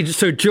point. Hey,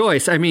 so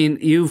Joyce, I mean,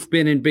 you've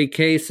been in big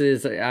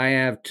cases. I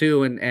have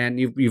too, and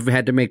you've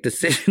had to make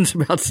decisions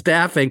about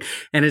staffing.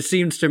 And it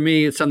seems to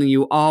me it's something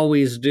you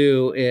always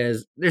do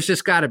is there's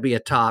just got to be a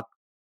top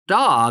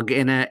dog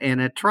in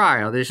a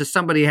trial. There's just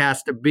somebody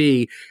has to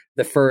be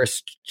the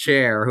first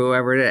chair,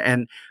 whoever it is.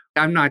 And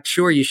I'm not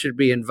sure you should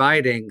be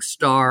inviting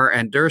Starr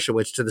and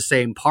Dershowitz to the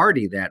same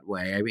party that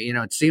way. I mean,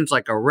 it seems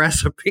like a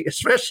recipe,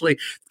 especially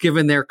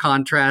given their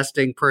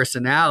contrasting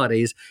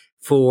personalities,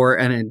 for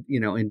an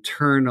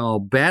internal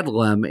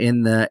bedlam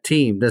in the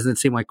team. Doesn't it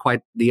seem like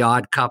quite the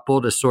odd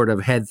couple to sort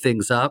of head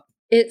things up?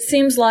 It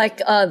seems like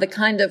the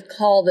kind of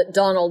call that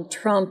Donald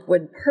Trump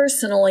would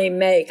personally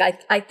make.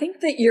 I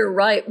think that you're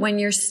right. When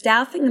you're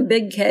staffing a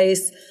big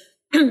case,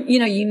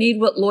 you need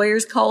what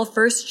lawyers call a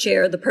first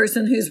chair, the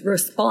person who's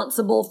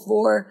responsible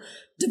for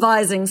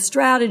devising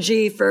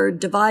strategy, for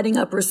dividing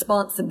up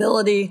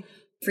responsibility,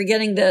 for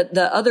getting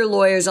the other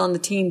lawyers on the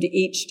team to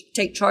each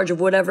take charge of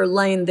whatever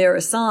lane they're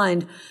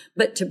assigned.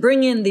 But to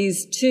bring in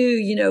these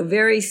two,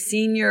 very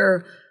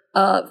senior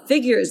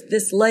figures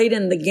this late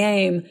in the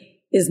game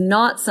is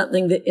not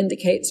something that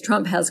indicates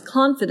Trump has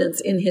confidence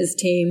in his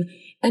team.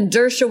 And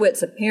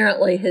Dershowitz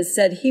apparently has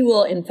said he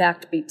will, in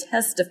fact, be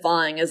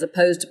testifying as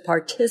opposed to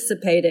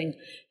participating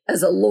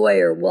as a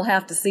lawyer. We'll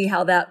have to see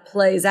how that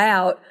plays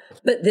out.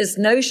 But this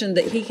notion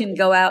that he can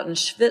go out and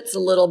schwitz a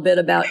little bit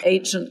about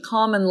ancient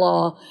common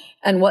law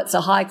and what's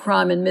a high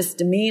crime and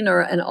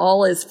misdemeanor and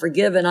all is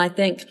forgiven, I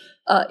think,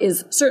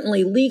 is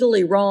certainly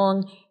legally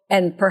wrong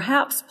and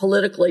perhaps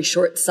politically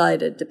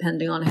short-sighted,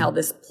 depending on how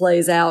this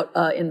plays out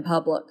in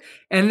public.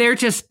 And they're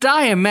just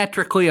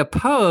diametrically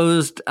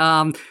opposed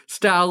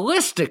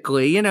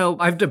stylistically.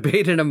 I've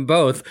debated them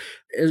both.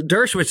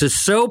 Dershowitz is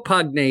so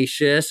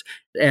pugnacious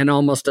and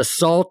almost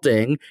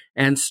assaulting,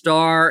 and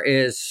Starr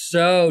is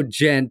so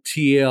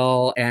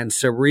genteel and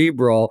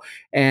cerebral.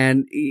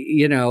 And,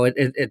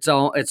 it's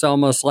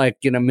almost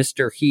like,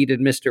 Mr. Heat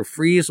and Mr.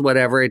 Freeze,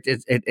 whatever.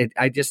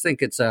 I just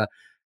think it's a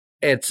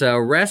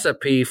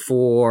recipe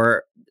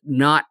for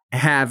not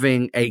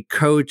having a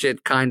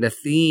cogent kind of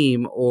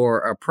theme or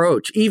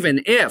approach,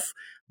 even if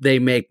they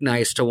make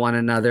nice to one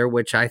another,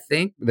 which I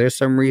think there's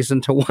some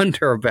reason to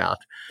wonder about.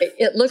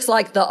 It looks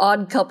like The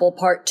Odd Couple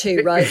Part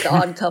 2, right? The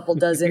Odd Couple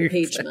does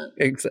impeachment.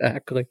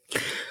 Exactly.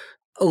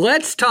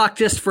 Let's talk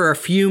just for a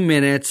few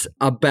minutes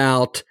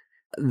about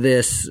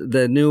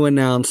the new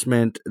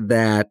announcement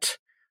that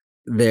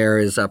there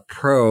is a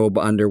probe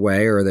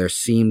underway, or there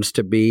seems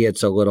to be.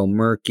 It's a little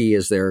murky.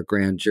 Is there a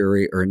grand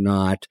jury or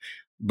not?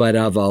 But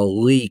of a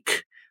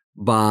leak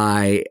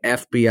by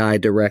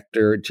FBI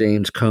Director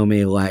James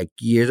Comey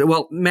years.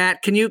 Well,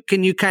 Matt, can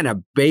you kind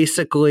of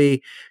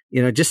basically,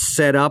 just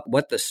set up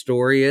what the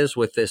story is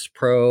with this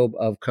probe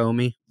of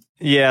Comey?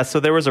 Yeah, so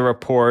there was a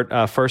report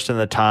first in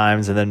the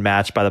Times and then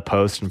matched by the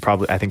Post and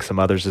probably I think some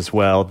others as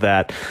well,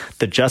 that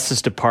the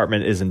Justice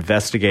Department is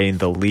investigating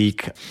the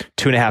leak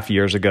 2.5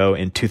 years ago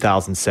in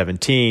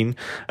 2017.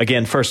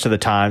 Again, first to the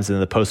Times and then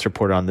the Post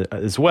reported on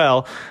as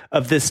well,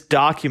 of this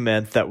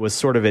document that was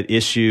sort of at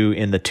issue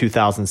in the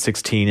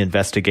 2016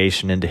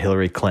 investigation into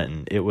Hillary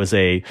Clinton. It was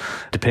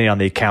depending on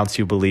the accounts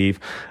you believe,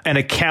 an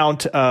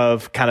account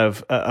of kind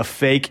of a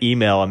fake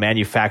email, a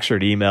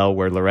manufactured email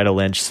where Loretta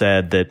Lynch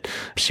said that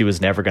she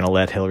was never going to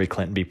let Hillary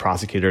Clinton be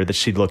prosecutor, that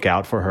she'd look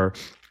out for her.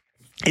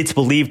 It's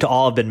believed to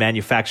all have been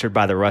manufactured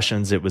by the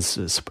Russians. It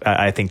was,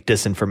 I think,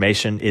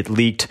 disinformation. It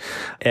leaked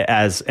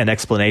as an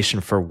explanation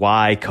for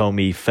why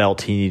Comey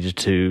felt he needed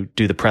to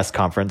do the press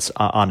conference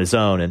on his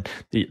own. And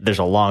there's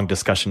a long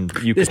discussion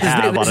you could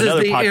have on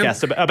another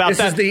podcast about that. This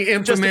is the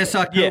infamous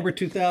October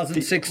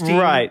 2016.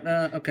 Right.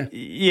 Okay.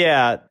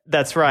 Yeah,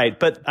 that's right.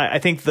 But I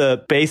think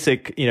the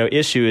basic,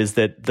 issue is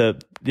that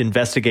the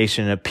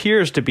investigation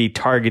appears to be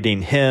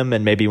targeting him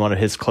and maybe one of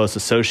his close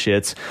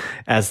associates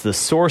as the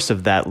source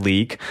of that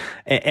leak.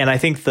 And I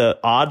think the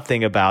odd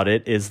thing about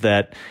it is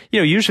that,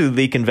 usually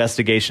leak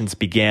investigations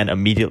began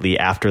immediately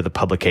after the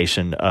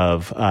publication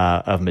of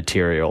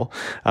material,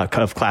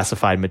 of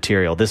classified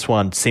material. This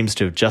one seems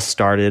to have just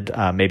started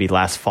maybe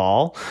last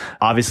fall.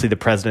 Obviously, the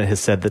president has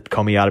said that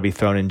Comey ought to be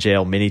thrown in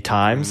jail many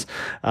times.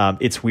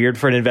 It's weird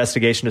for an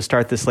investigation to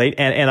start this late.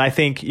 And I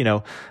think,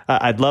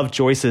 I'd love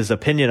Joyce's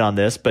opinion on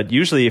this, but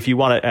usually if you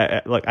want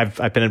to,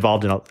 I've been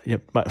involved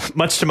in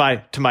much to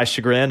my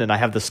chagrin, and I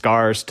have the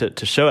scars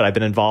to show it. I've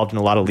been involved in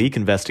a lot of leak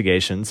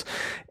investigations,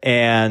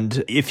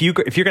 and if you're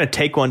going to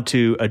take one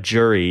to a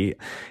jury,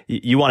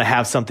 you want to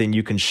have something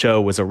you can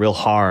show was a real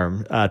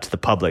harm to the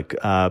public,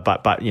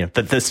 but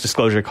that this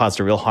disclosure caused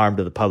a real harm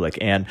to the public,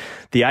 and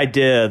the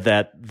idea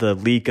that the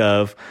leak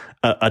of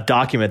a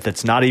document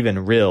that's not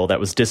even real, that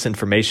was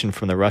disinformation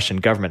from the Russian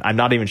government. I'm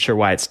not even sure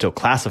why it's still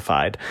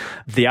classified.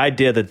 The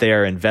idea that they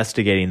are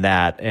investigating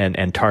that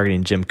and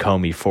targeting Jim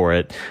Comey for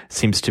it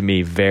seems to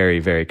me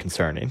very, very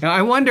concerning. Now,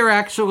 I wonder,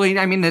 actually,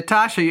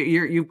 Natasha,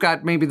 you've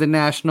got maybe the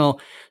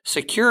national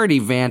security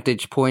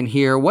vantage point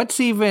here. What's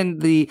even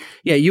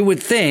you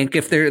would think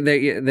if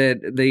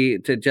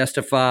to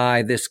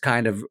justify this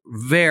kind of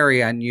very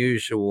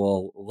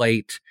unusual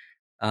late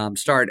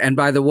start. And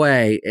by the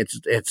way,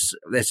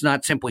 it's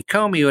not simply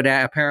Comey.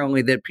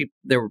 Apparently that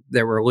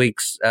there were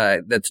leaks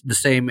that the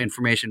same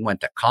information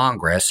went to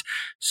Congress.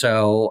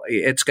 So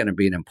it's going to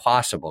be an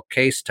impossible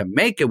case to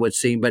make, it would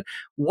seem. But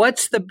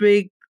what's the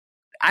big?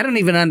 I don't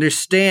even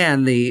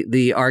understand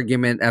the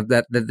argument of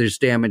that there's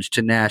damage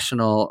to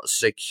national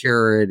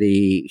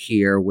security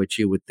here, which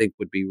you would think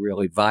would be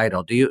really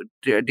vital. Do you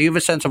have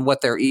a sense of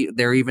what they're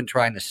even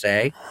trying to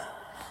say?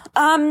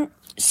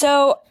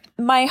 So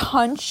my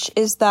hunch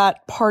is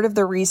that part of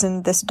the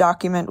reason this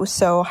document was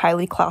so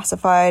highly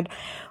classified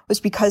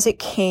was because it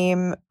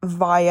came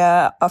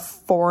via a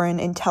foreign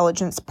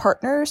intelligence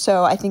partner.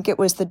 So I think it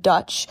was the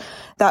Dutch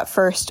that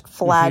first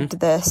flagged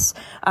this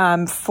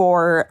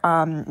for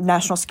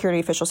national security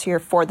officials here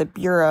for the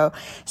Bureau.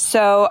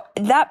 So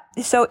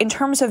in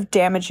terms of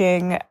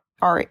damaging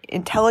our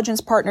intelligence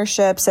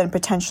partnerships and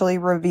potentially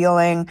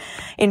revealing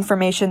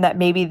information that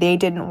maybe they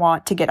didn't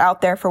want to get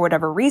out there for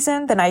whatever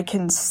reason, then I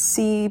can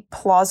see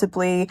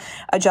plausibly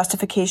a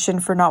justification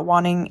for not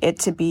wanting it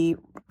to be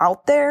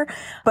out there.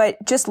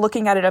 But just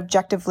looking at it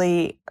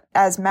objectively,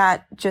 as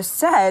Matt just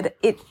said,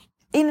 it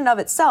in and of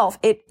itself,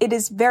 it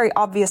is very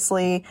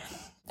obviously,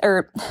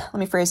 or let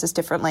me phrase this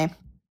differently.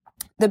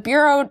 The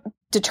Bureau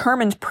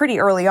determined pretty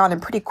early on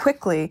and pretty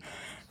quickly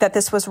that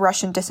this was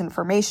Russian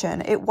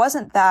disinformation. It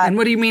wasn't that. And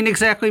what do you mean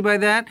exactly by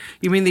that?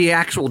 You mean the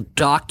actual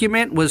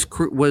document was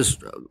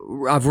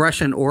of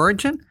Russian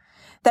origin?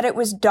 That it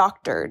was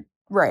doctored,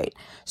 right.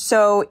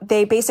 So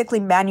they basically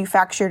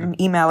manufactured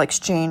an email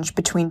exchange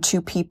between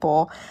two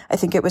people. I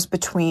think it was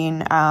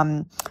between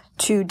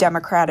two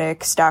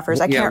Democratic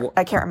staffers.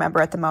 I can't remember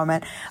at the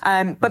moment.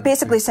 But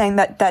basically saying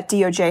that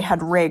DOJ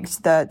had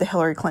rigged the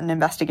Hillary Clinton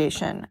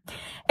investigation.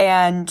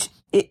 And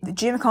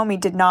Jim Comey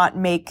did not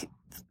make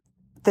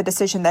the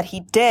decision that he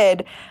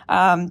did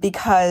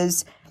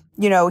because,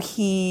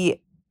 he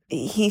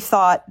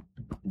thought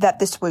that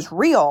this was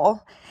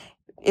real,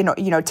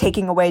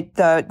 taking away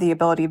the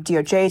ability of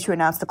DOJ to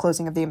announce the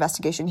closing of the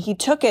investigation. He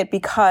took it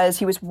because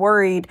he was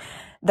worried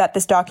that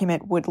this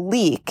document would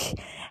leak.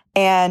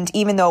 And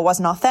even though it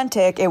wasn't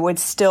authentic, it would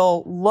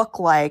still look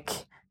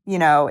like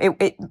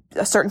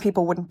certain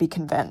people wouldn't be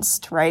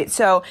convinced, right?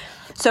 So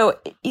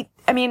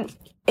I mean,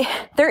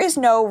 there is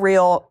no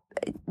real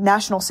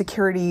national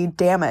security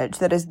damage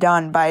that is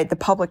done by the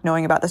public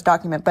knowing about this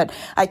document, but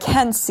I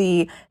can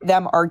see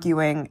them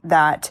arguing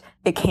that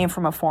it came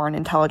from a foreign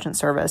intelligence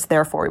service,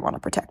 therefore we want to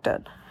protect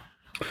it.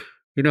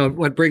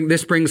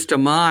 This brings to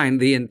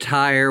mind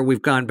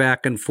we've gone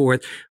back and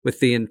forth with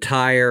the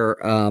entire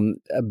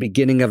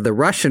beginning of the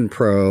Russian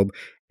probe,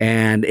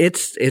 and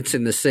it's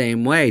in the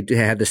same way, to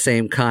have the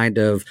same kind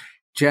of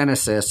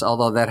genesis,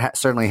 although that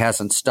certainly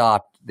hasn't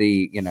stopped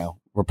the,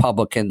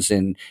 Republicans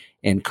in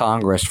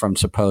Congress from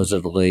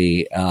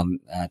supposedly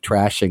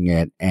trashing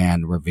it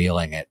and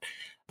revealing it.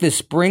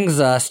 This brings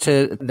us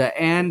to the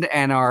end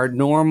and our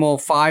normal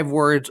 5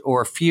 words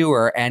or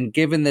fewer. And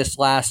given this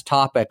last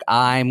topic,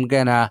 I'm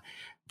going to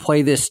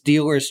play this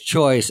dealer's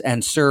choice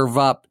and serve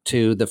up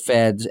to the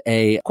feds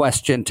a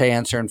question to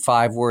answer in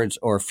 5 words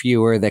or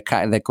fewer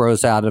that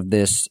grows out of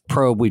this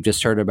probe we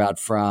just heard about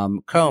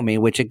from Comey,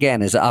 which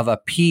again is of a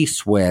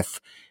piece with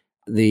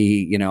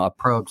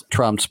probes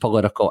Trump's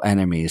political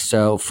enemies.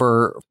 So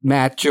for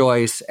Matt,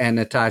 Joyce, and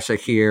Natasha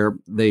here,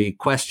 the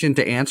question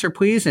to answer,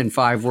 please, in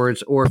 5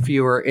 words or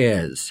fewer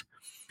is: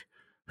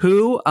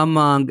 who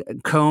among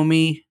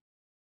Comey,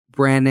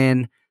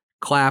 Brennan,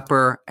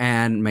 Clapper,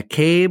 and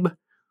McCabe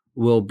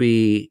will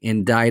be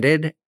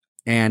indicted,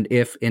 and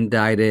if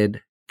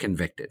indicted,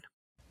 convicted?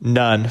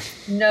 None.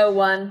 No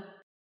one.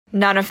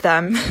 None of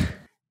them.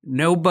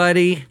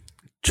 Nobody.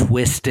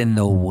 Twist in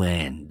the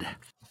wind.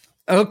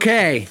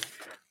 Okay.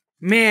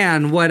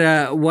 Man, what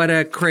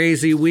a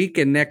crazy week,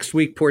 and next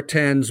week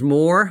portends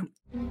more.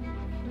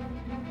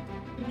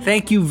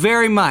 Thank you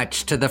very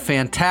much to the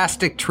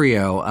fantastic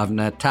trio of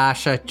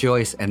Natasha,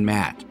 Joyce, and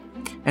Matt.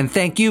 And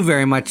thank you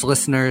very much,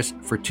 listeners,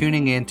 for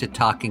tuning in to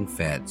Talking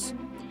Feds.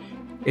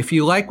 If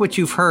you like what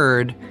you've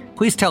heard,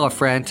 please tell a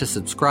friend to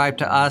subscribe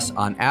to us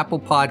on Apple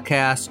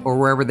Podcasts or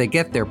wherever they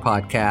get their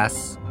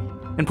podcasts.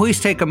 And please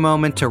take a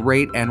moment to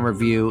rate and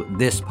review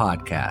this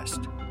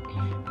podcast.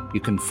 You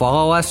can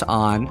follow us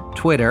on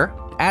Twitter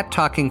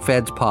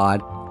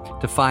 @TalkingFedsPod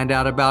to find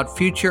out about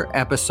future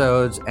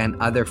episodes and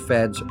other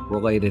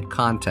Feds-related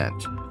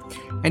content.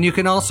 And you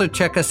can also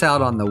check us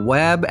out on the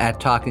web at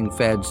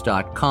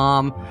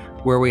TalkingFeds.com,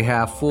 where we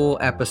have full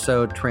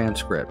episode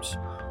transcripts.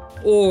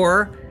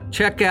 Or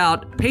check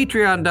out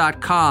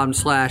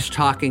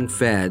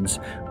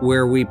patreon.com/TalkingFeds,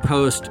 where we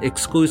post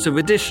exclusive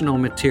additional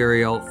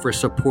material for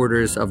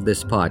supporters of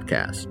this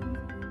podcast.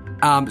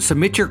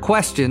 Submit your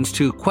questions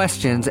to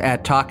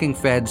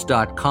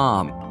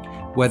questions@talkingfeds.com,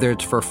 whether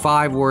it's for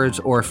 5 words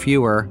or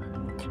fewer,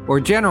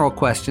 or general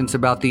questions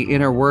about the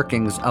inner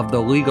workings of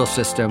the legal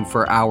system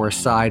for our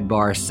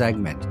sidebar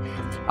segment.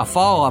 A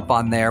follow-up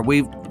on there,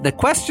 the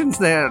questions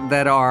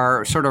that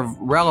are sort of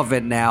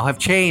relevant now have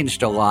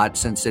changed a lot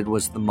since it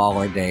was the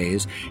Mueller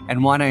days,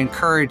 and want to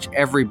encourage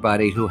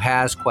everybody who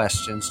has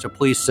questions to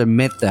please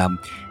submit them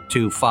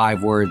to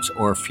 5 words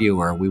or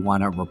fewer. We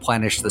want to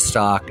replenish the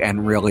stock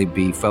and really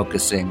be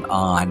focusing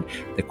on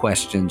the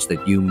questions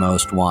that you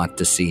most want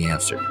to see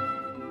answered.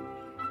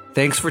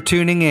 Thanks for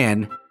tuning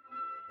in,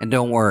 and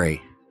don't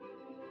worry.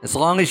 As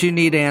long as you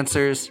need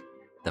answers,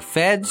 the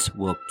feds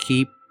will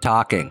keep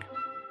talking.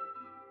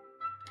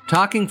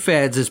 Talking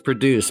Feds is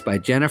produced by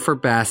Jennifer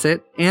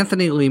Bassett,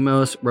 Anthony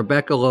Lemos,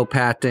 Rebecca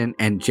Lopatin,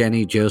 and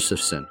Jenny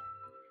Josephson.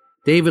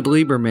 David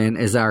Lieberman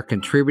is our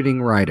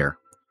contributing writer.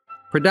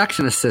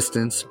 Production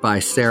assistance by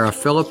Sarah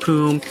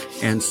Philippoum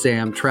and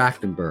Sam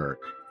Trachtenberg.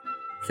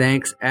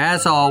 Thanks,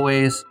 as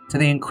always, to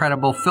the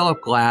incredible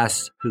Philip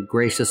Glass, who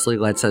graciously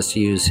lets us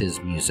use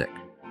his music.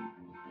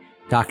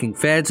 Talking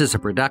Feds is a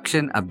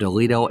production of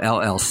Dolito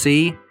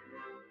LLC.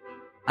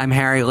 I'm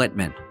Harry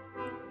Littman.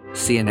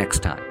 See you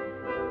next time.